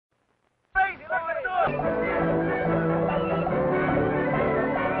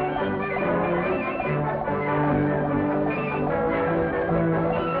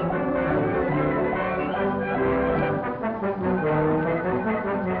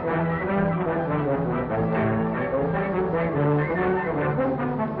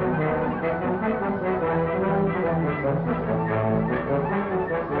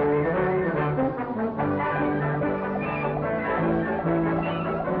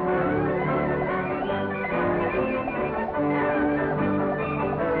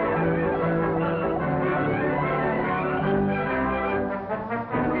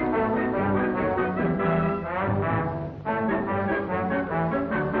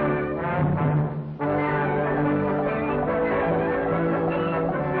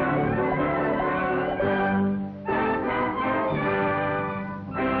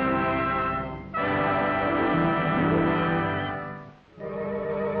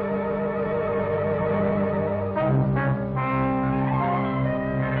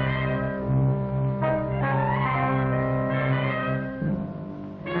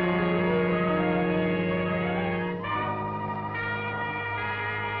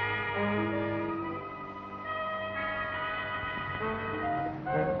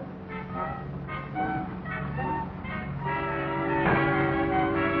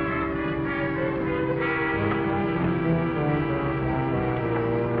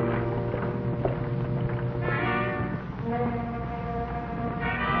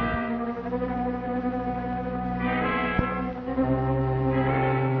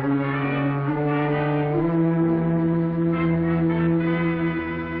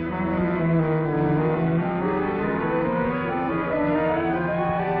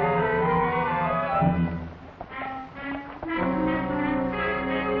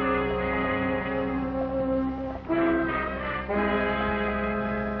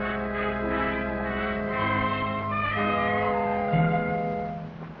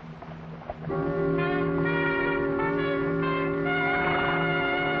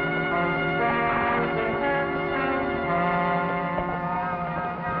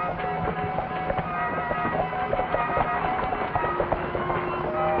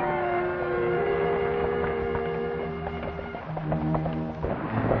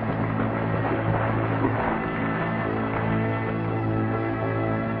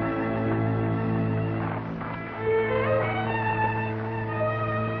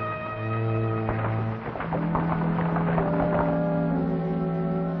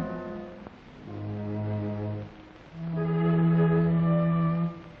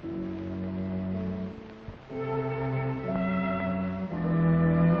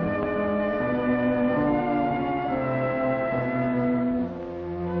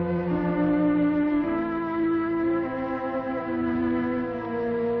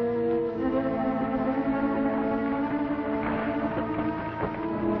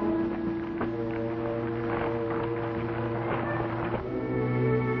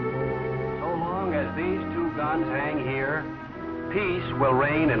peace will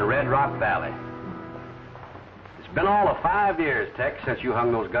reign in Red Rock Valley. It's been all of 5 years, Tex, since you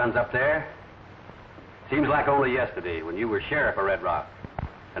hung those guns up there. Seems like only yesterday when you were sheriff of Red Rock.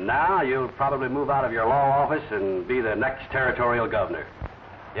 And now you'll probably move out of your law office and be the next territorial governor.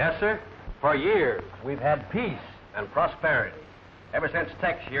 Yes, sir. For years, we've had peace and prosperity. Ever since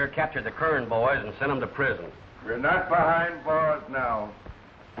Tex here captured the Kern boys and sent them to prison. We're not behind bars now.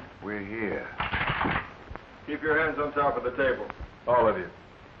 We're here. Keep your hands on top of the table, all of you.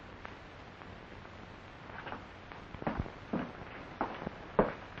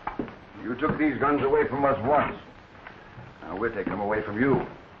 You took these guns away from us once. Now we're taking them away from you.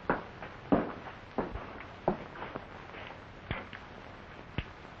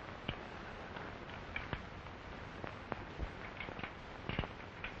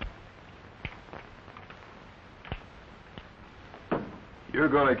 You're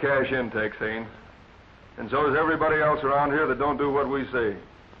going to cash in, Texane. And so is everybody else around here that don't do what we say.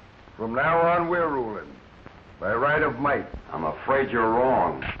 From now on, we're ruling. By right of might. I'm afraid you're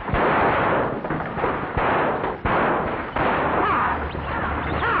wrong.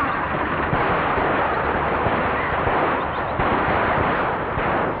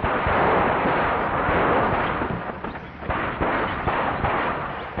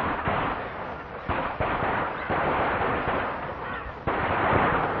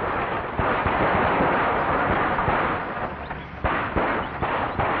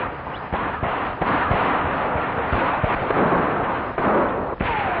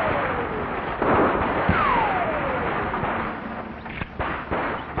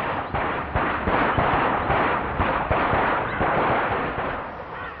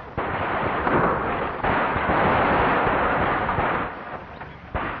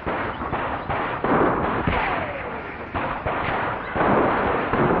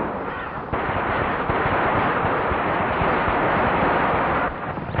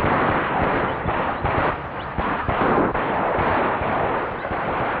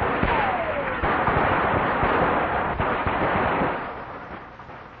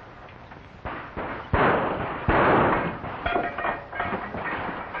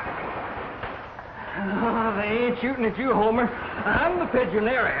 Shooting at you, Homer. I'm the pigeon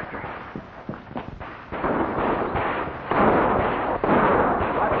they're after.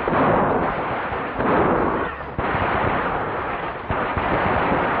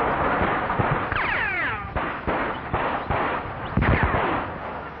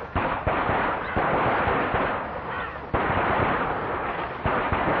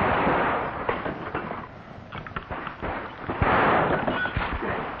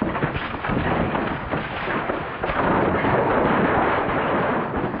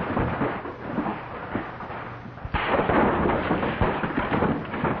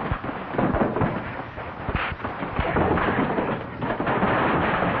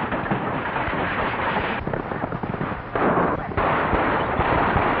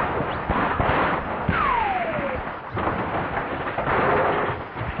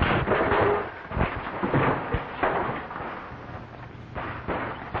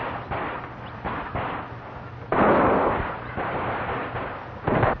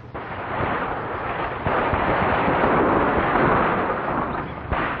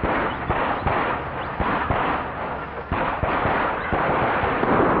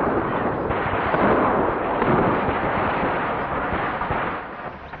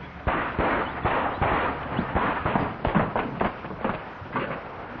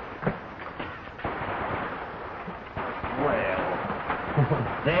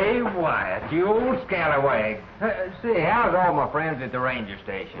 You old scallywag. Say, how's all my friends at the ranger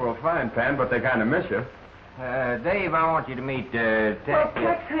station? Well, fine, Pan, but they kind of miss you. Dave, I want you to meet, Tex. Well,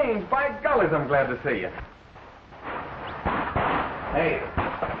 Tex Haynes, by gollies, I'm glad to see you. Hey,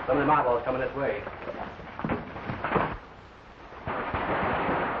 some of the outlaws coming this way.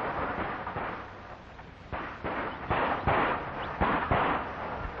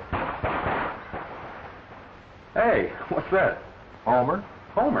 Hey, what's that? Homer?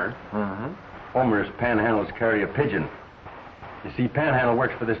 Homer? Mm-hmm. Homer's Panhandle's carry a pigeon. You see, Panhandle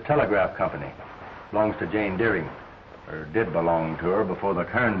works for this telegraph company. Belongs to Jane Deering. Or did belong to her before the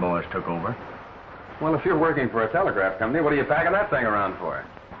Kern boys took over. Well, if you're working for a telegraph company, what are you packing that thing around for?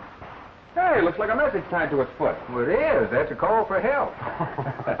 Hey, looks like a message tied to its foot. Well, it is. That's a call for help.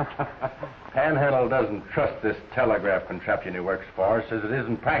 Panhandle doesn't trust this telegraph contraption he works for. Says it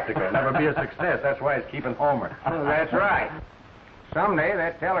isn't practical. Never be a success. That's why he's keeping Homer. Well, that's right. Someday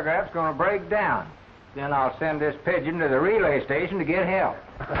that telegraph's going to break down. Then I'll send this pigeon to the relay station to get help.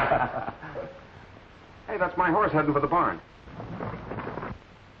 Hey, that's my horse heading for the barn.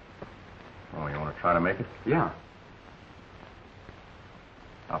 Oh, you want to try to make it? Yeah.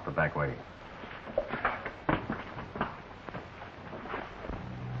 Off the back way.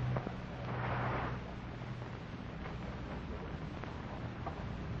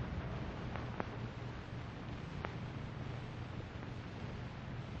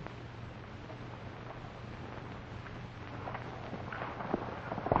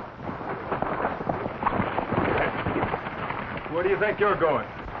 Where do you think you're going?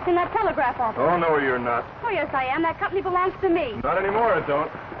 In that telegraph office. Oh, no, you're not. Oh, yes, I am. That company belongs to me. Not anymore, it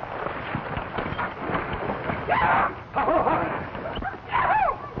don't.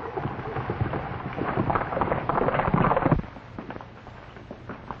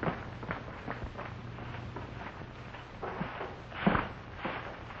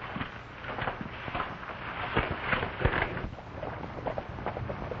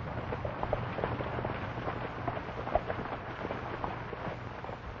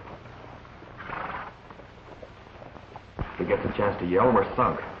 If he gets a chance to yell, we're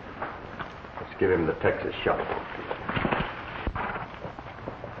sunk. Let's give him the Texas shot.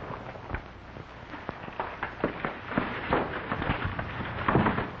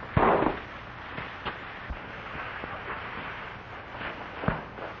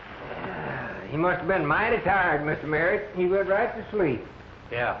 He must have been mighty tired, Mr. Merritt. He went right to sleep.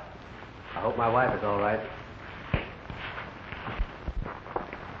 Yeah. I hope my wife is all right.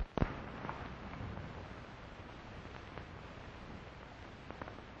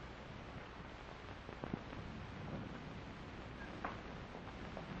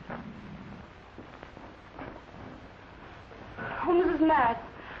 Oh, Mrs. Merritt,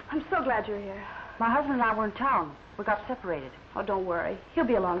 I'm so glad you're here. My husband and I were in town. We got separated. Oh, don't worry. He'll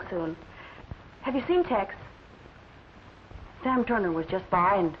be along soon. Have you seen Tex? Sam Turner was just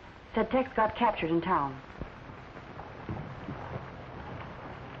by and said Tex got captured in town.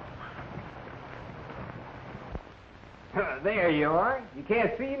 There you are. You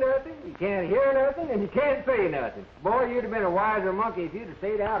can't see nothing, you can't hear nothing, and you can't say nothing. Boy, you'd have been a wiser monkey if you'd have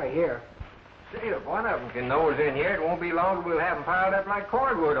stayed out of here. See, if one of them can nose in here, it won't be long till we'll have them piled up like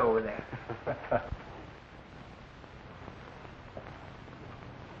cordwood over there.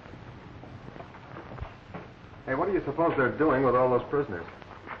 Hey, what do you suppose they're doing with all those prisoners?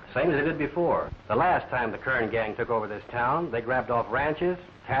 Same as they did before. The last time the Kern gang took over this town, they grabbed off ranches,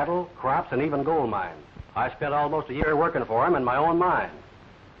 cattle, crops, and even gold mines. I spent almost a year working for them in my own mine.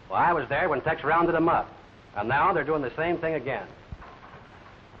 Well, I was there when Tex rounded them up. And now they're doing the same thing again.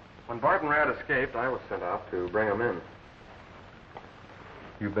 When Barton Rad escaped, I was sent out to bring him in.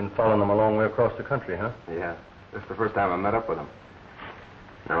 You've been following them a long way across the country, huh? Yeah. This is the first time I met up with them.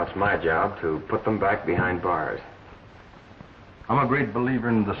 Now it's my job to put them back behind bars. I'm a great believer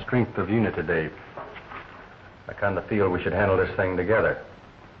in the strength of unity, Dave. I kind of feel we should handle this thing together.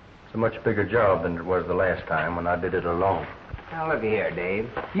 It's a much bigger job than it was the last time when I did it alone. Now, look here, Dave.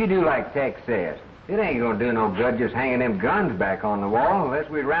 You do like Tex says. It ain't gonna do no good just hanging them guns back on the wall unless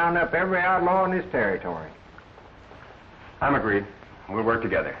we round up every outlaw in this territory. I'm agreed. We'll work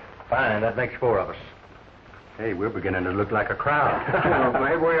together. Fine, that makes 4 of us. Hey, we're beginning to look like a crowd. Well,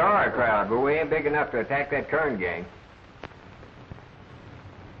 maybe we are a crowd, but we ain't big enough to attack that Kern gang.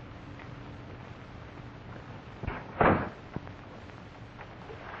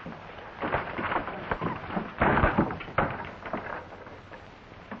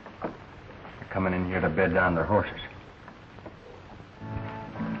 Coming in here to bed down their horses.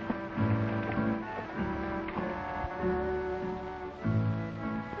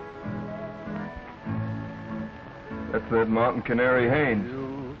 That's that mountain canary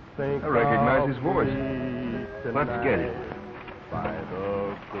Haynes. I recognize his voice. Let's get it. By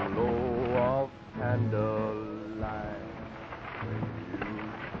the glow of candlelight, when you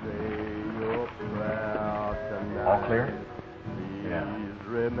say your prayer tonight, All clear? Yeah.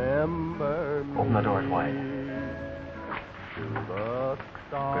 remember me. Open the doors wide. To the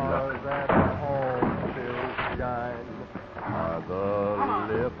stars at home still shine, are the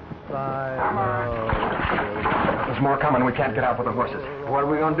lips I love. There's more coming. We can't get out with the horses. What are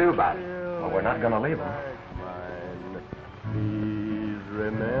we going to do about it? Well, we're not going to leave them. Please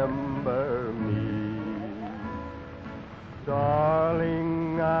remember me.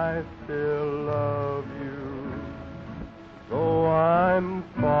 Darling, I still love you, though I'm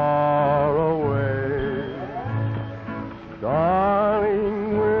far away.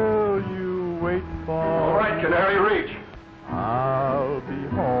 Darling, will you wait for All right, Canary, reach. I'll be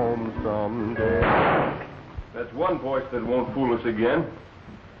home someday. That's one voice that won't fool us again.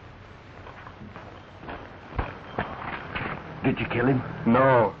 Did you kill him?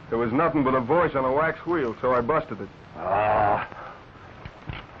 No, there was nothing but a voice on a wax wheel, so I busted it. Ah.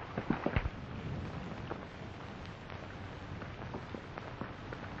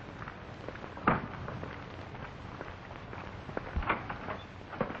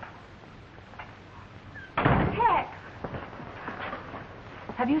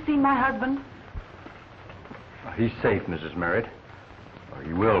 you seen my husband? He's safe, Mrs. Merritt. Or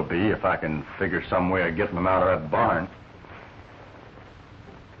he will be if I can figure some way of getting him out of that barn.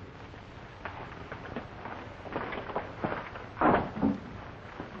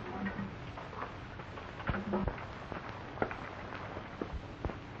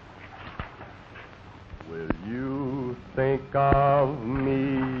 Will you think of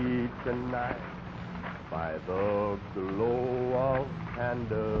me tonight by the glow of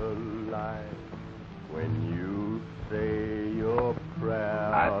candlelight when you say your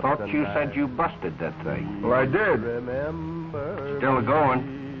prayer? I thought you said you busted that thing. Well, I did. Remember Still going.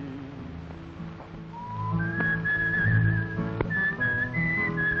 me.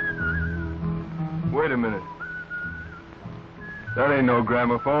 Wait a minute. That ain't no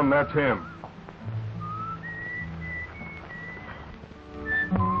gramophone, that's him.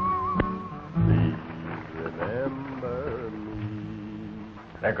 Please remember me.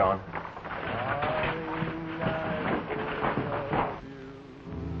 They're gone. Darling, I still love you.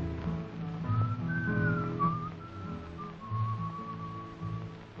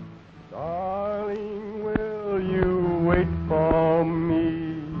 Darling, will you wait for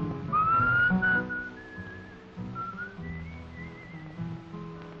me?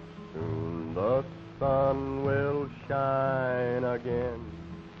 Soon the sun will shine again.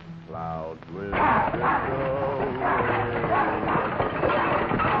 Clouds will drift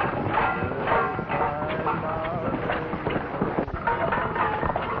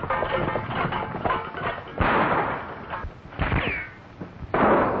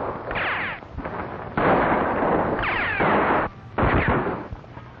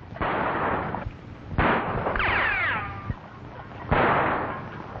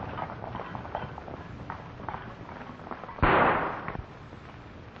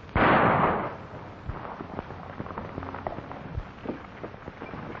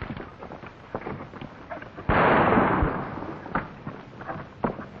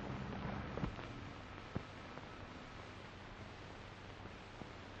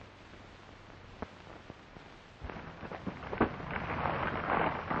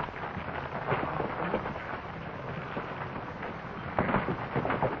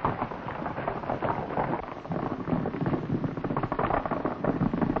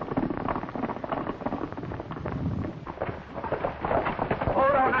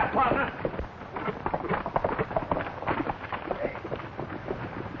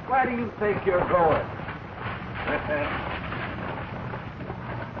Where do you think you're going?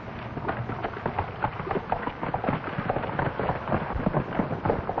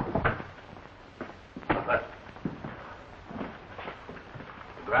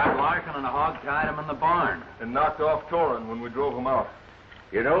 Grabbed Larkin and a hog tied him in the barn. And knocked off Torin when we drove him out.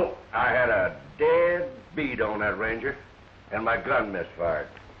 You know, I had a dead beat on that ranger, and my gun misfired.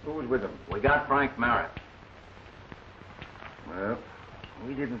 Who was with him? We got Frank Merritt. Well,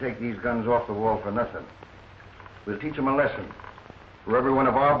 we didn't take these guns off the wall for nothing. We'll teach them a lesson. For every one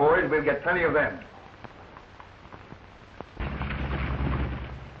of our boys, we'll get plenty of them.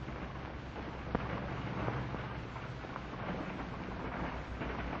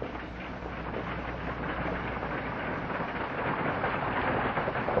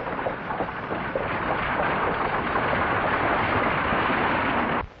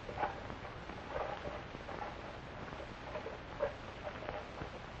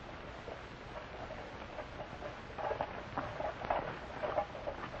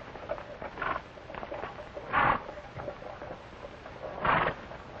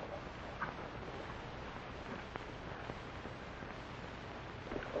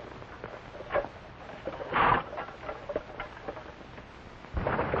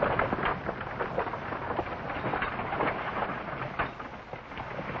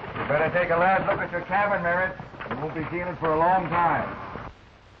 Better take a last look at your cabin, Merritt. You won't be seeing it for a long time.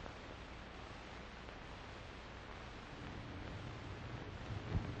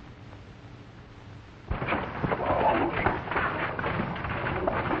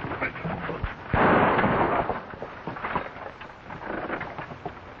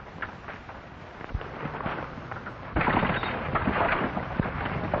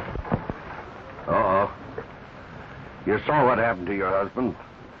 Uh-oh. You saw what happened to your husband.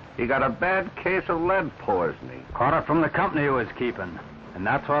 He got a bad case of lead poisoning. Caught it from the company he was keeping. And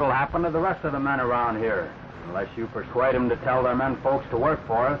that's what'll happen to the rest of the men around here. Unless you persuade them to tell their men folks to work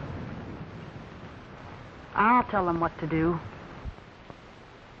for us. I'll tell them what to do.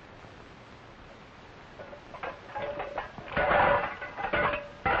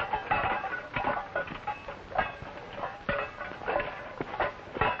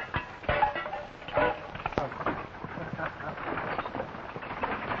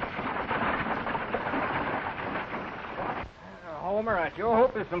 Elmer. I sure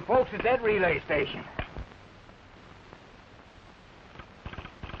hope there's some folks at that relay station.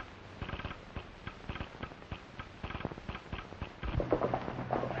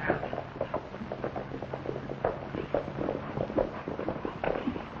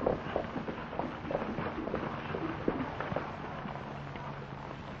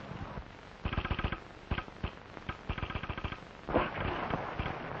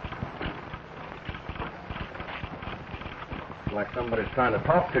 Like somebody's trying to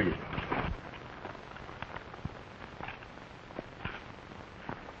talk to you.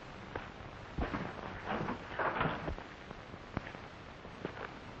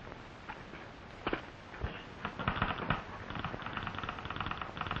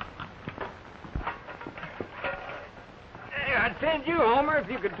 Hey, I'd send you, Homer, if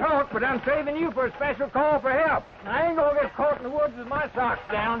you could talk, but I'm saving you for a special call for help. I ain't gonna get caught in the woods with my socks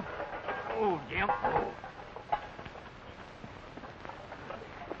down. Oh, Jim. Oh.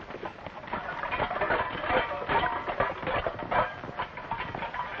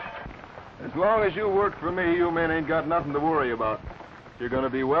 As long as you work for me, you men ain't got nothing to worry about. You're going to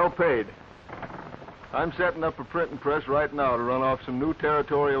be well paid. I'm setting up a printing press right now to run off some new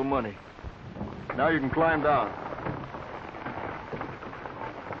territorial money. Now you can climb down.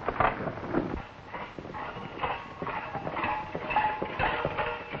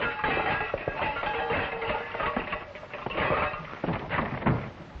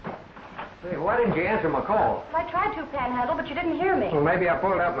 Hey, why didn't you answer my call? I tried to, Panhandle, but you didn't hear me. Well, maybe I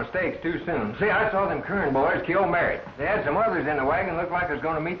pulled out my stakes too soon. See, I saw them Kern boys kill Merritt. They had some others in the wagon looked like it was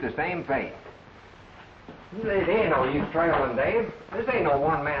going to meet the same fate. There ain't no use trailing, Dave. This ain't no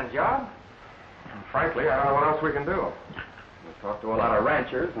one-man job. Frankly, I don't know what else we can do. We talked to a lot of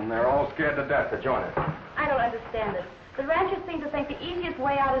ranchers, and they're all scared to death to join us. I don't understand it. The ranchers seem to think the easiest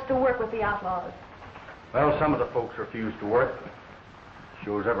way out is to work with the outlaws. Well, some of the folks refuse to work.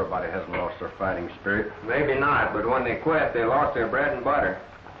 Shows everybody hasn't lost their fighting spirit. Maybe not, but when they quit, they lost their bread and butter.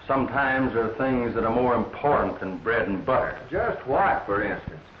 Sometimes there are things that are more important than bread and butter. Just what, for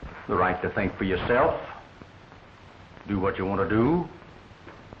instance? The right to think for yourself. Do what you want to do.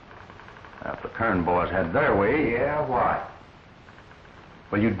 Now, if the Kern boys had their way... Yeah, what?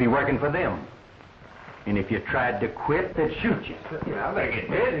 Well, you'd be working for them. And if you tried to quit, they'd shoot you. Yeah, I better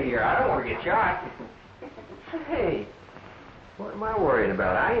get busy here. I don't want to get shot. Hey, what am I worried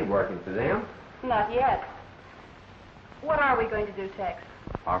about? I ain't working for them. Not yet. What are we going to do, Tex?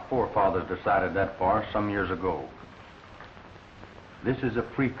 Our forefathers decided that for us some years ago. This is a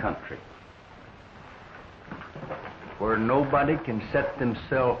free country where nobody can set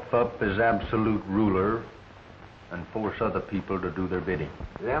themselves up as absolute ruler and force other people to do their bidding.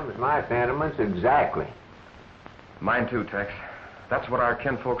 Them's my sentiments exactly. Mine too, Tex. That's what our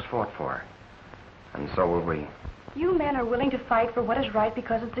kinfolks fought for. And so will we. You men are willing to fight for what is right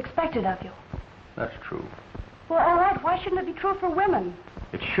because it's expected of you. That's true. Well, all right, why shouldn't it be true for women?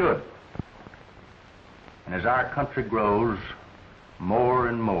 It should. And as our country grows, more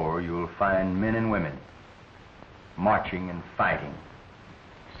and more you'll find men and women marching and fighting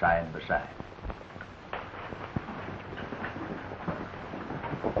side by side.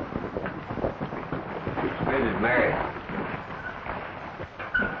 Mrs. Mary.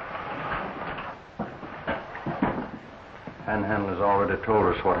 Panhandle has already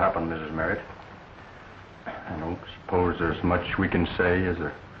told us what happened, Mrs. Merritt. I don't suppose there's much we can say, is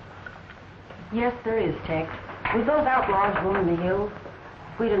there? Yes, there is, Tex. With those outlaws roaming the hills,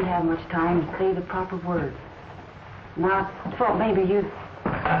 we didn't have much time to say the proper words. Now, I thought maybe you...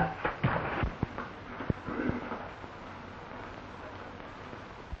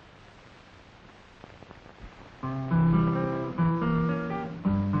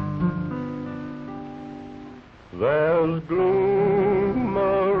 There's gloom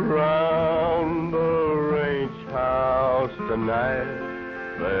around the ranch house tonight.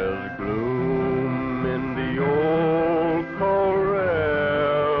 There's gloom in the old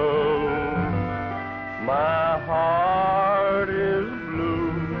corral. My heart is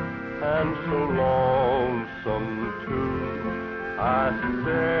blue and so lonesome too. I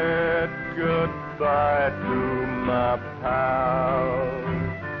said goodbye to my pal.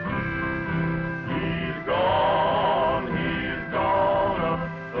 He's gone up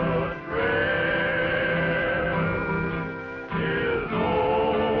the trail. His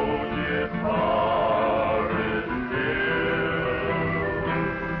old guitar is still.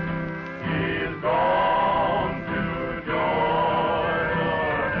 He's gone to join a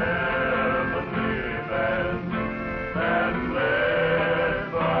heavenly band that's led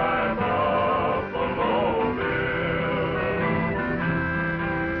by Buffalo Bill.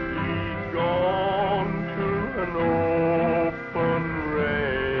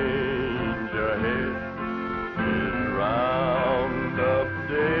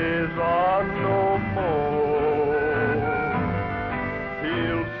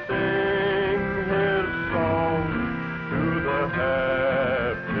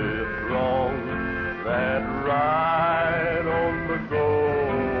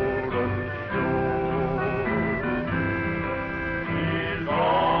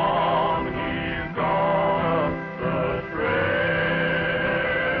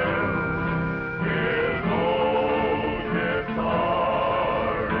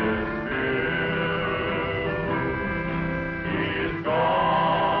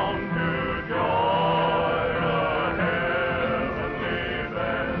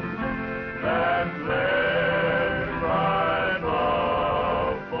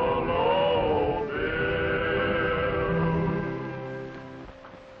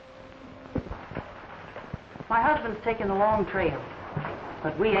 citizens taking the long trail.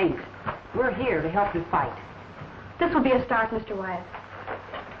 But we ain't. We're here to help you fight. This will be a start, Mr. Wyatt.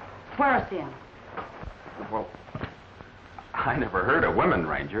 Swear us in. Well, I never heard of women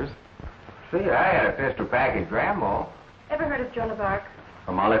rangers. See, I had a pistol package, Grandma. Ever heard of Joan of Arc?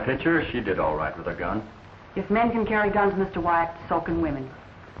 For Molly Pitcher, she did all right with a gun. If men can carry guns, Mr. Wyatt, so can women.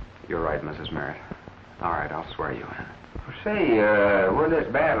 You're right, Mrs. Merritt. All right, I'll swear you in. See, when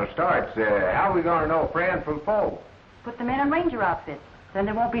this battle starts, how are we going to know friend from foe? Put the men in ranger outfits. Then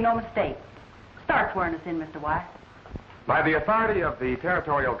there won't be no mistake. Start swearing us in, Mr. Wyatt. By the authority of the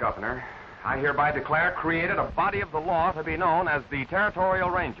territorial governor, I hereby declare created a body of the law to be known as the Territorial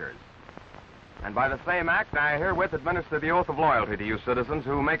Rangers. And by the same act, I herewith administer the oath of loyalty to you citizens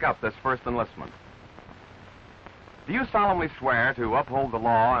who make up this first enlistment. Do you solemnly swear to uphold the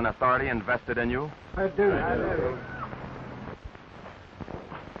law and authority invested in you? I do. I do.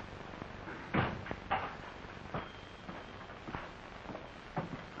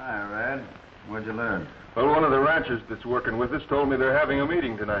 Hi, Red. What'd you learn? Well, one of the ranchers that's working with us told me they're having a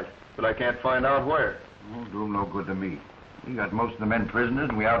meeting tonight, but I can't find out where. Won't do 'em no good to me. We got most of the men prisoners,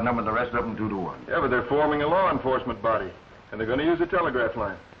 and we outnumber the rest of them 2-1. Yeah, but they're forming a law enforcement body, and they're going to use a telegraph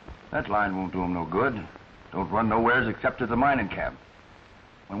line. That line won't do 'em no good. Don't run nowheres except to the mining camp.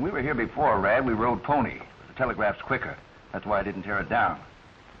 When we were here before, Rad, we rode pony. The telegraph's quicker. That's why I didn't tear it down.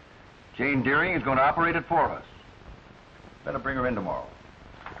 Jane Deering is going to operate it for us. Better bring her in tomorrow.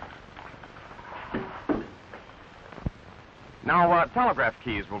 Now, telegraph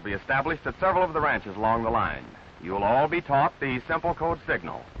keys will be established at several of the ranches along the line. You'll all be taught the simple code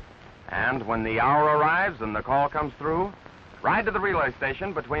signal. And when the hour arrives and the call comes through, ride to the relay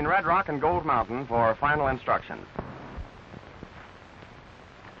station between Red Rock and Gold Mountain for final instructions.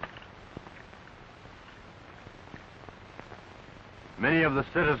 Many of the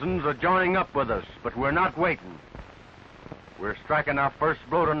citizens are joining up with us, but we're not waiting. We're striking our first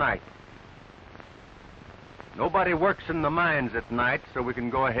blow tonight. Nobody works in the mines at night, so we can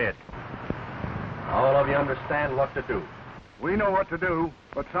go ahead. All of you understand what to do. We know what to do,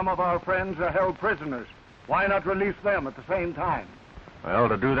 but some of our friends are held prisoners. Why not release them at the same time? Well,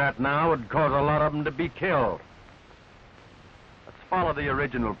 to do that now would cause a lot of them to be killed. Let's follow the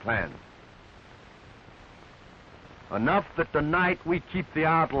original plan. Enough that tonight we keep the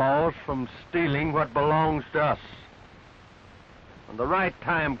outlaws from stealing what belongs to us. When the right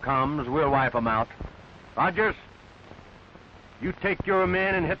time comes, we'll wipe them out. Rogers, you take your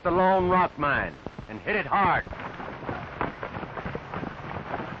men and hit the Lone Rock mine, and hit it hard.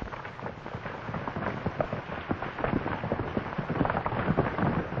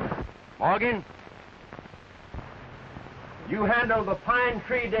 Morgan, you handle the pine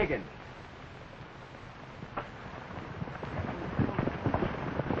tree digging.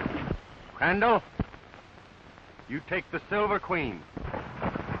 Crandall, you take the Silver Queen.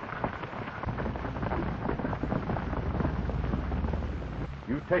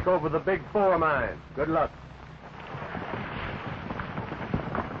 You take over the Big Four mine. Good luck.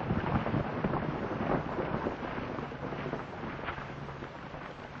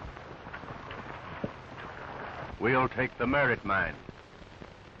 We'll take the Merritt mine.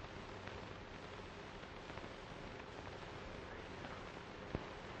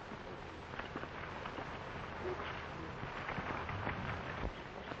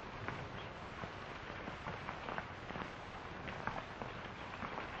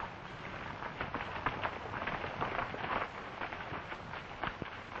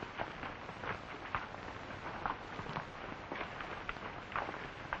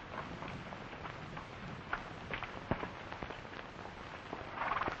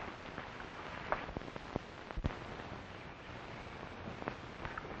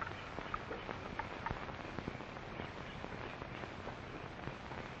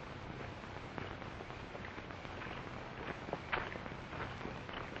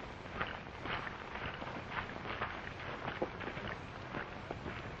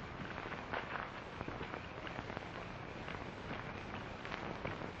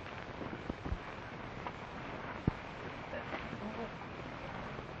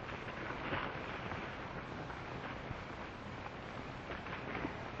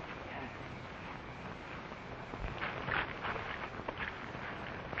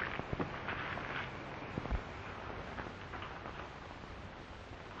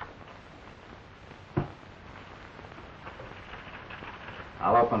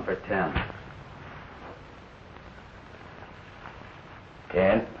 I'll open for 10.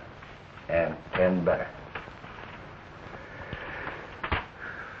 10, and 10 better.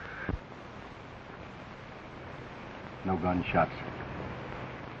 No gunshots.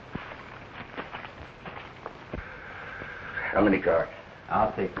 How many cards?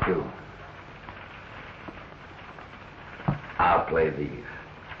 I'll take 2. I'll play these.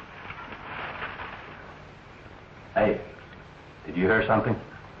 Hey, did you hear something?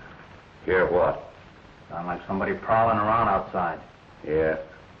 Hear what? Sound like somebody prowling around outside. Yeah.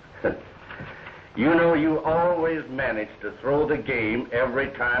 You know, you always manage to throw the game every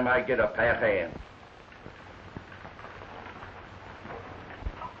time I get a pat hand.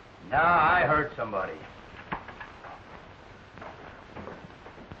 No, I heard somebody.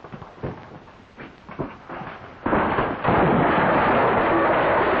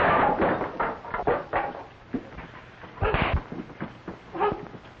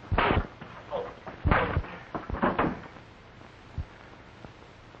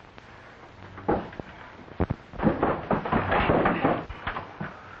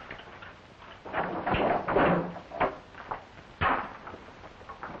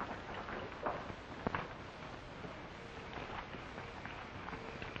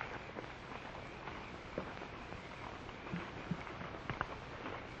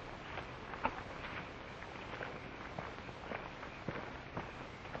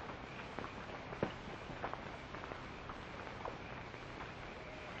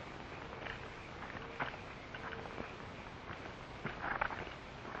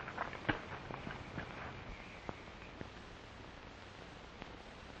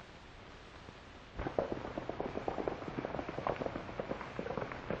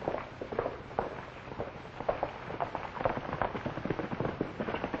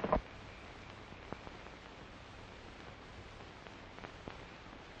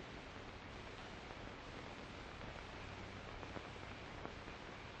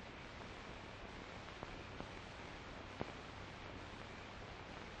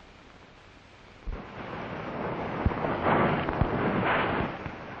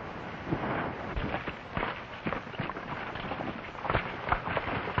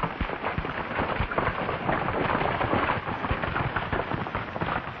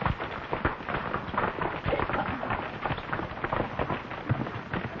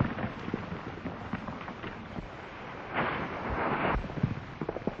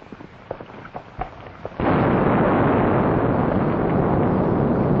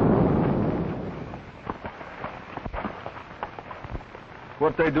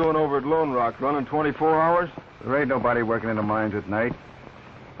 What they doing over at Lone Rock? Running 24 hours? There ain't nobody working in the mines at night.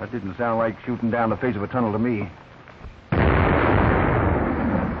 That didn't sound like shooting down the face of a tunnel to me.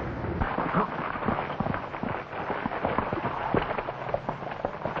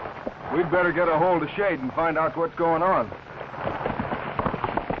 We'd better get a hold of Shade and find out what's going on.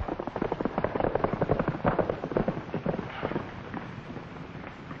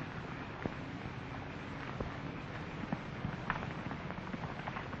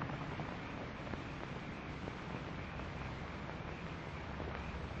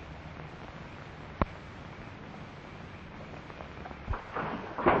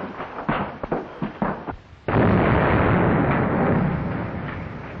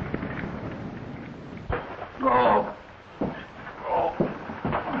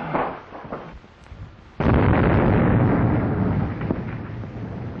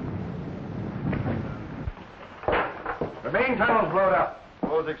 The main tunnel's blowed up.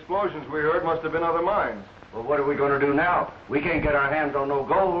 Those explosions we heard must have been other mines. Well, what are we going to do now? We can't get our hands on no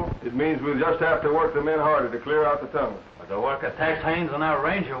gold. It means we'll just have to work the men harder to clear out the tunnel. The work of Tex Haynes and our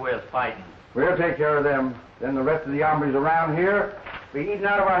ranger we're fighting. We'll take care of them. Then the rest of the hombres around here be eaten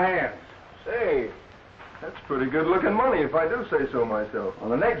out of our hands. Say, that's pretty good-looking money, if I do say so myself. On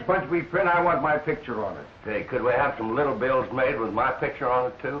the next bunch we print, I want my picture on it. Hey, could we have some little bills made with my picture on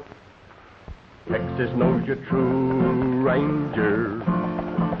it, too? Texas knows you're true, Ranger.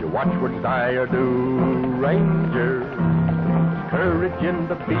 You watch what Zahler do, Ranger. Courage in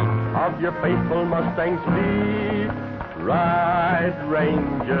the beat of your faithful Mustang's feet. Ride,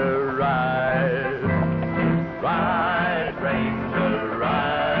 Ranger, ride. Ride, Ranger,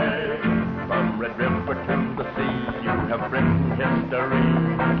 ride. From Red River to the sea, you have written history.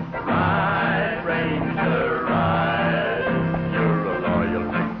 Ride, Ranger, ride. You're a loyal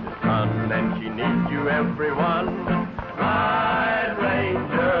Texas son, and she needs you, everyone. Ride,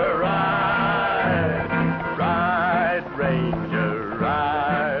 Ranger, ride. Ride, Ranger,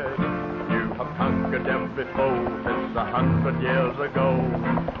 ride. You have conquered every foe since 100 years ago.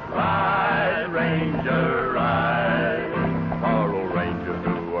 Ride, Ranger, ride. For old Rangers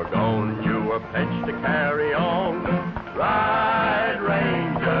who are gone, you are pledged to carry on. Ride,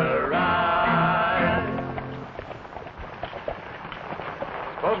 Ranger, ride.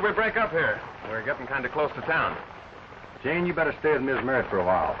 Suppose we break up here. We're getting kind of close to town. Jane, you better stay with Miss Merritt for a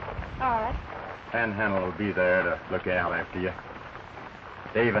while. All right. Panhandle will be there to look out after you.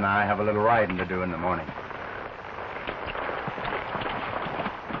 Dave and I have a little riding to do in the morning.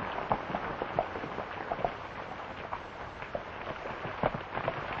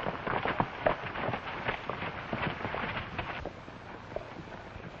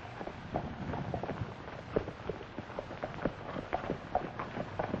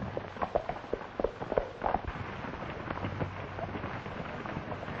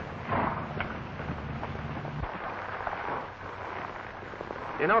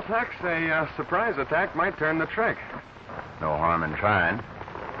 You know, Tex, a surprise attack might turn the trick. No harm in trying.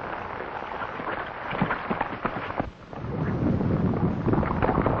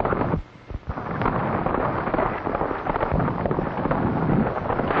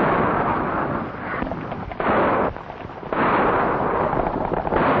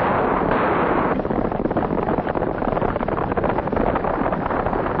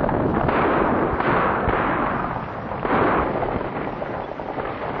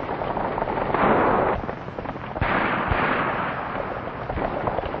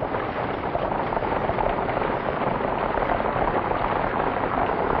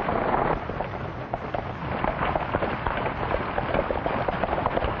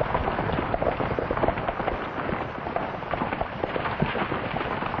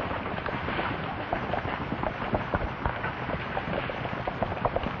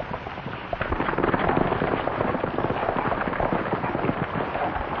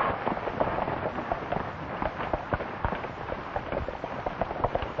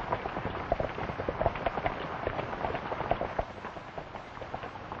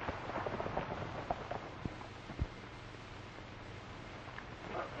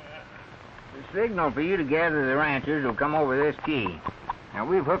 The signal for you to gather the ranchers will come over this key. Now,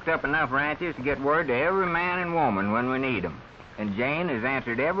 we've hooked up enough ranches to get word to every man and woman when we need them. And Jane has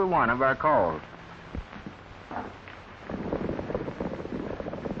answered every one of our calls.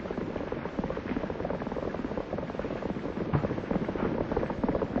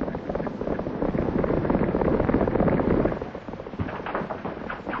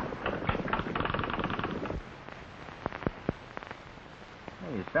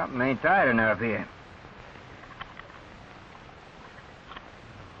 Something ain't tight enough here.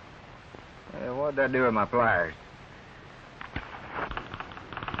 What'd I do with my pliers?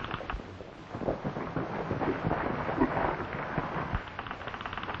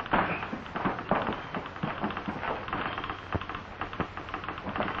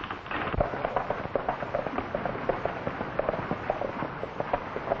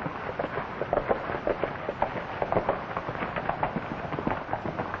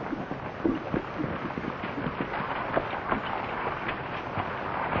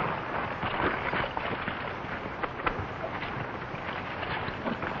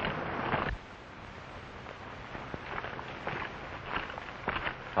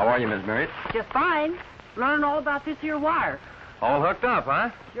 How are you, Miss Mary? Just fine. Learning all about this here wire. All hooked up,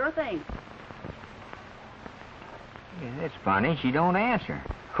 huh? Sure thing. Yeah, that's funny. She don't answer.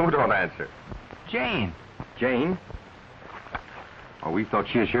 Who don't answer? Jane. Jane? Oh, we thought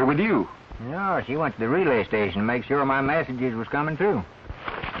she was here with you. No, she went to the relay station to make sure my messages was coming through.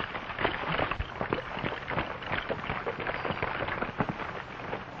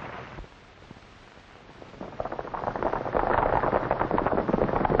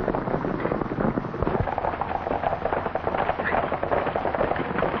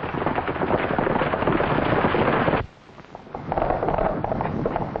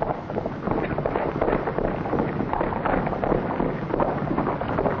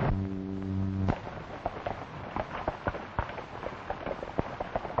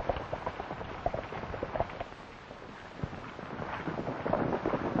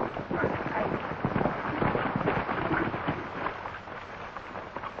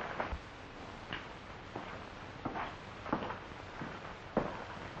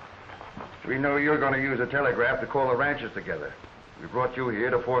 We know you're going to use a telegraph to call the ranchers together. We brought you here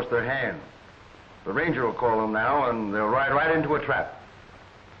to force their hand. The ranger will call them now, and they'll ride right into a trap.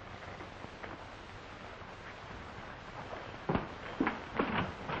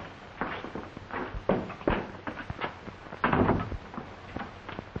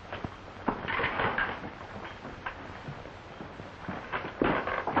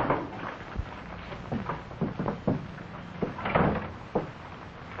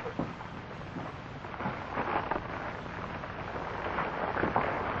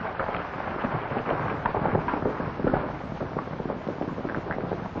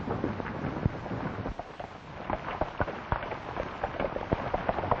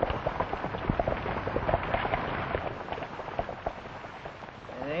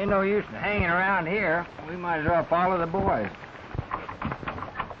 no use in hanging around here. We might as well follow the boys.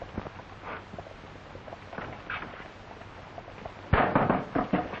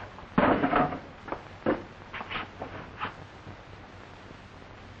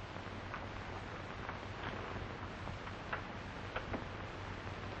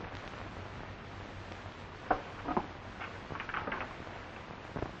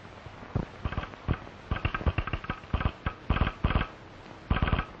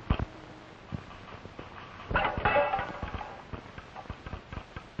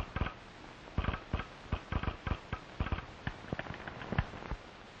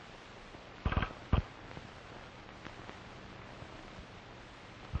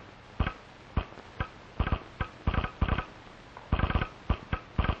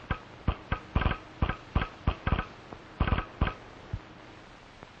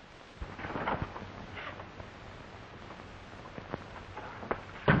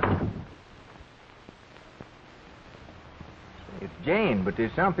 Jane, but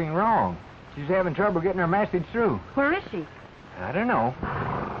there's something wrong. She's having trouble getting her message through. Where is she? I don't know.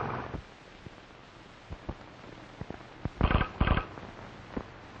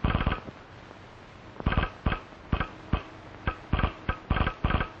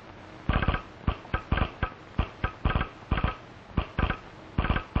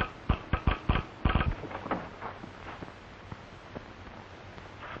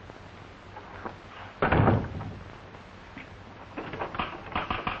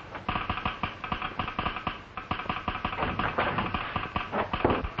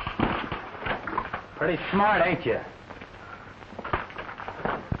 Pretty smart, ain't you?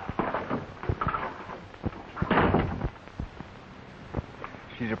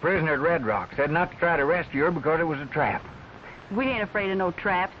 She's a prisoner at Red Rock. Said not to try to rescue her because it was a trap. We ain't afraid of no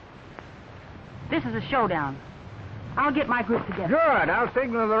traps. This is a showdown. I'll get my group together. Good. I'll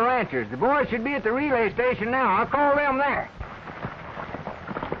signal the ranchers. The boys should be at the relay station now. I'll call them there.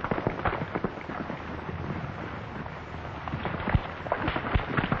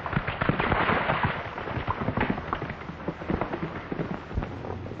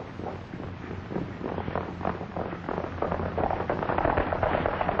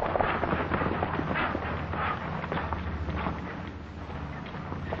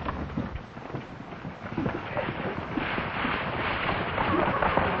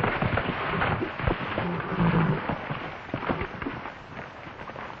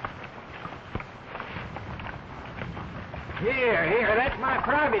 Here, that's my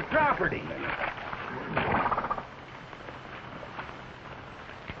private property.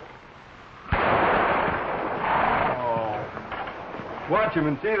 Oh. Watch him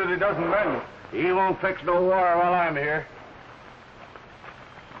and see that he doesn't mend. He won't fix no war while I'm here.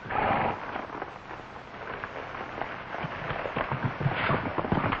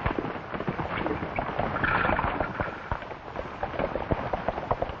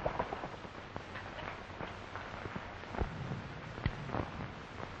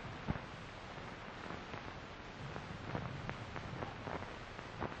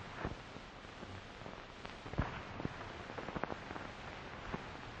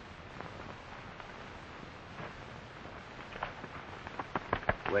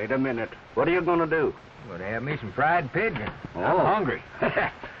 Wait a minute. What are you going to do? Gonna have me some fried pigeon. Oh. I'm hungry.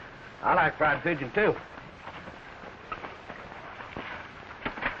 I like fried pigeon, too.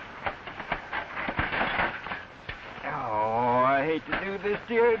 Oh, I hate to do this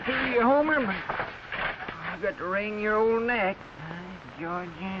to you, Homer, but I've got to wring your old neck. George,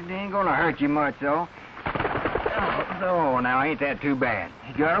 it ain't gonna hurt you much, though. Oh, now, ain't that too bad?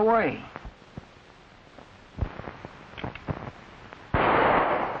 You got away.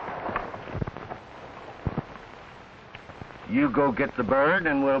 You go get the bird,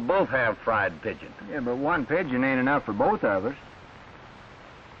 and we'll both have fried pigeon. Yeah, but one pigeon ain't enough for both of us.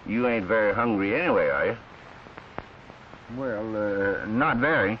 You ain't very hungry anyway, are you? Well, not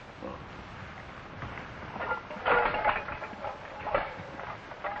very.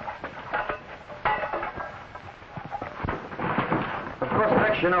 Of course,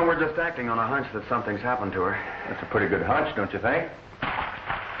 Rex, you know we're just acting on a hunch that something's happened to her. That's a pretty good hunch, don't you think?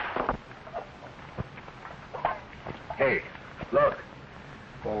 Hey, look.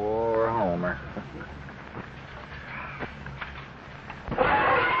 Poor Homer.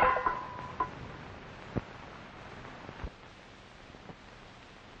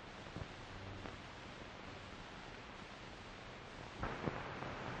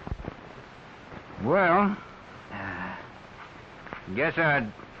 Well, guess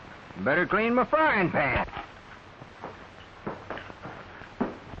I'd better clean my frying pan.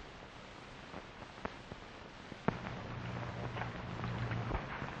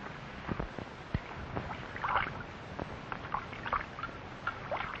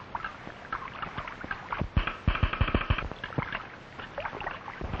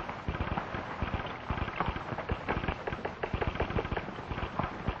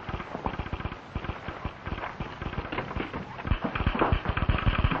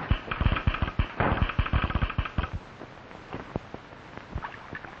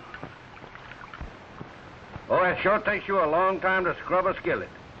 it sure takes you a long time to scrub a skillet.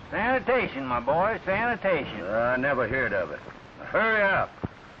 Sanitation, my boy, sanitation. I never heard of it. Hurry up.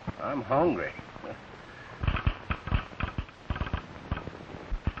 I'm hungry.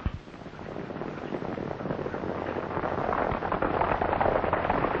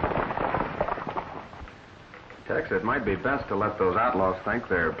 Tex, it might be best to let those outlaws think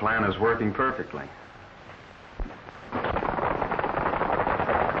their plan is working perfectly.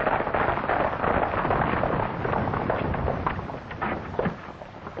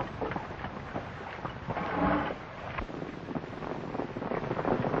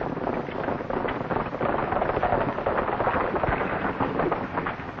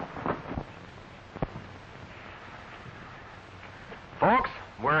 Folks,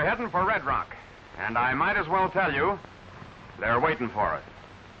 we're heading for Red Rock. And I might as well tell you, they're waiting for us.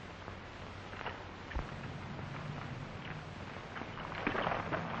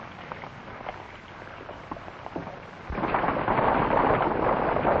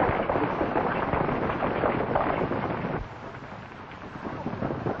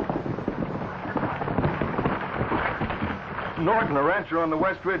 Norton and the rancher on the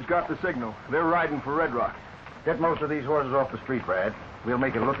West Ridge got the signal. They're riding for Red Rock. Get most of these horses off the street, Brad. We'll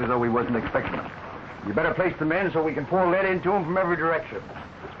make it look as though we wasn't expecting them. You better place the men so we can pour lead into them from every direction.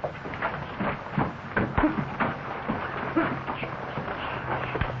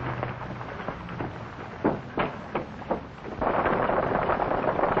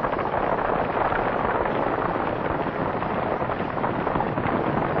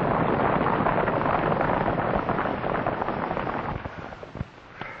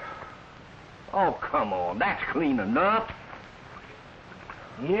 Oh, come on. That's clean enough.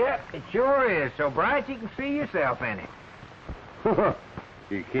 Yep, it sure is. So bright you can see yourself in it.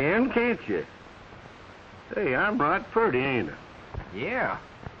 You can, can't you? Hey, I'm right pretty, ain't I? Yeah.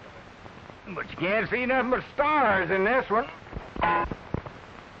 But you can't see nothing but stars in this one.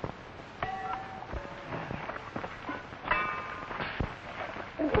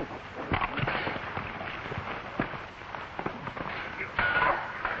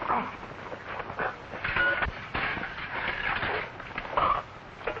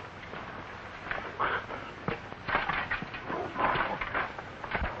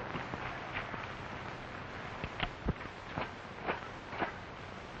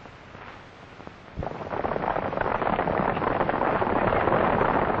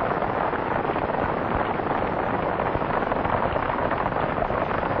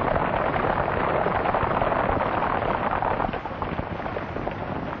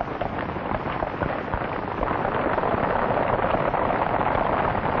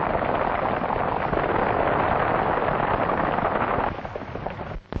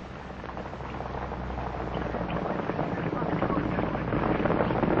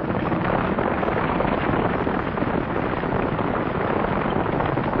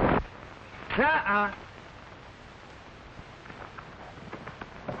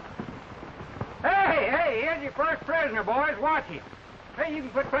 Hey, here's your first prisoner, boys. Watch him. Hey, you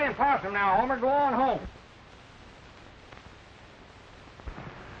can quit playing possum now, Homer. Go on home.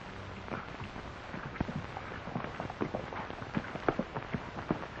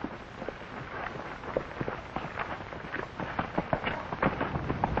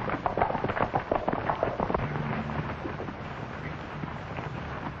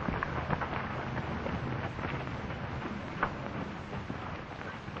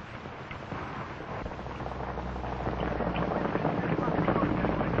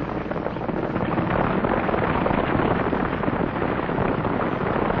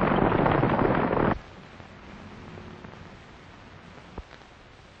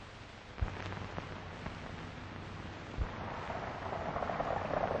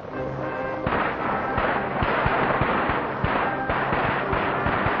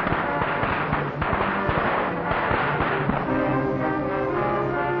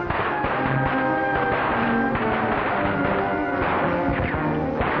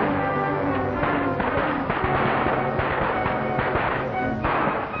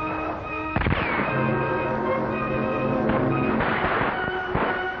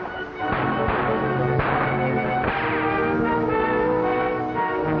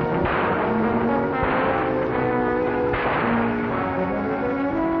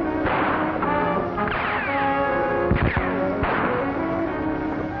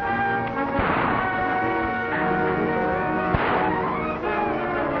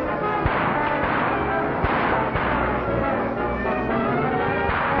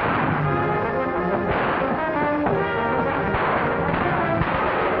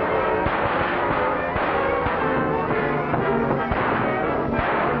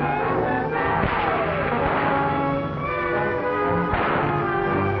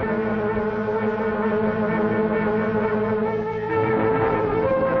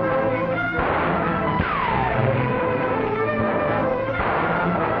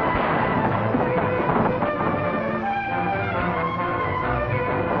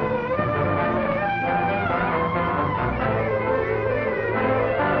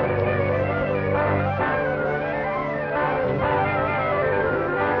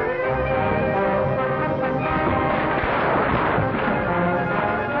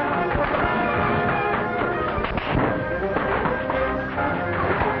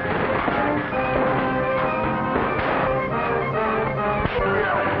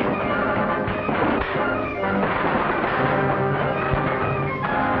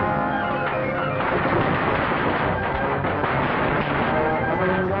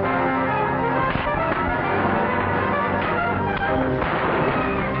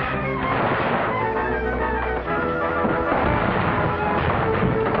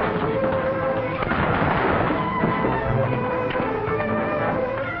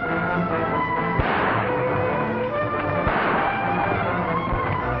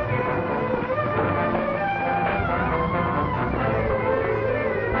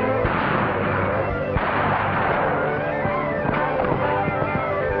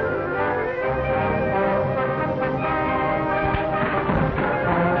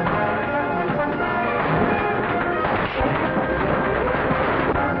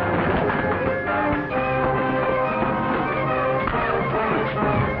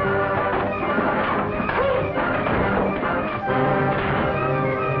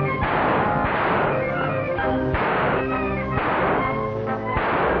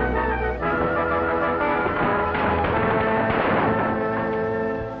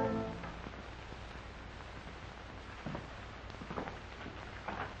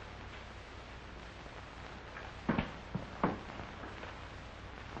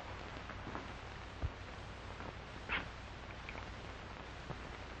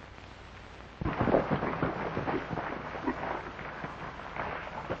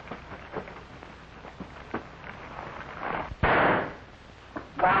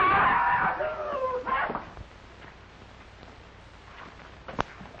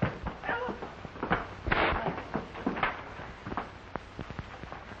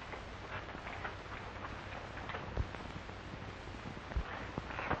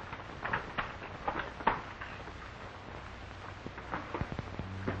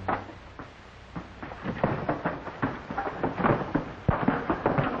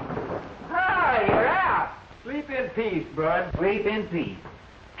 peace, bud. Sleep in peace.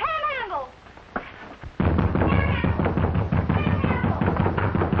 Panhandle!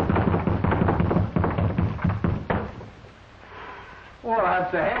 Well,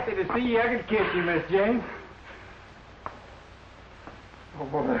 I'm so happy to see you. I could kiss you, Miss Jane. Oh,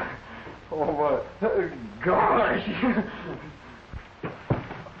 boy. Oh, boy. Gosh.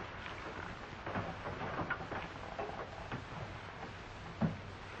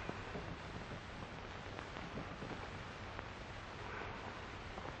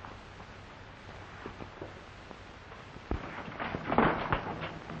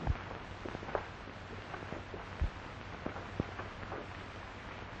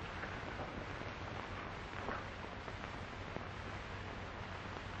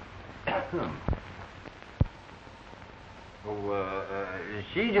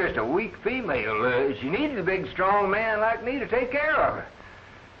 She's just a weak female. She needs a big, strong man like me to take care of her.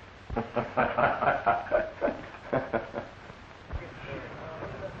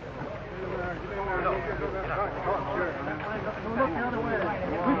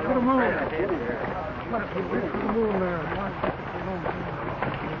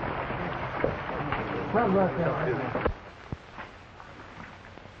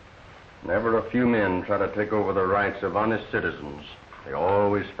 Whenever a few men try to take over the rights of honest citizens, they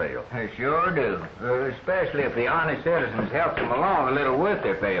always fail. They sure do. Especially if the honest citizens help them along a little with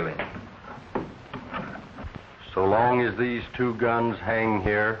their failing. So long as these two guns hang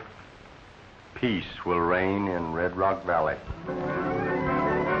here, peace will reign in Red Rock Valley.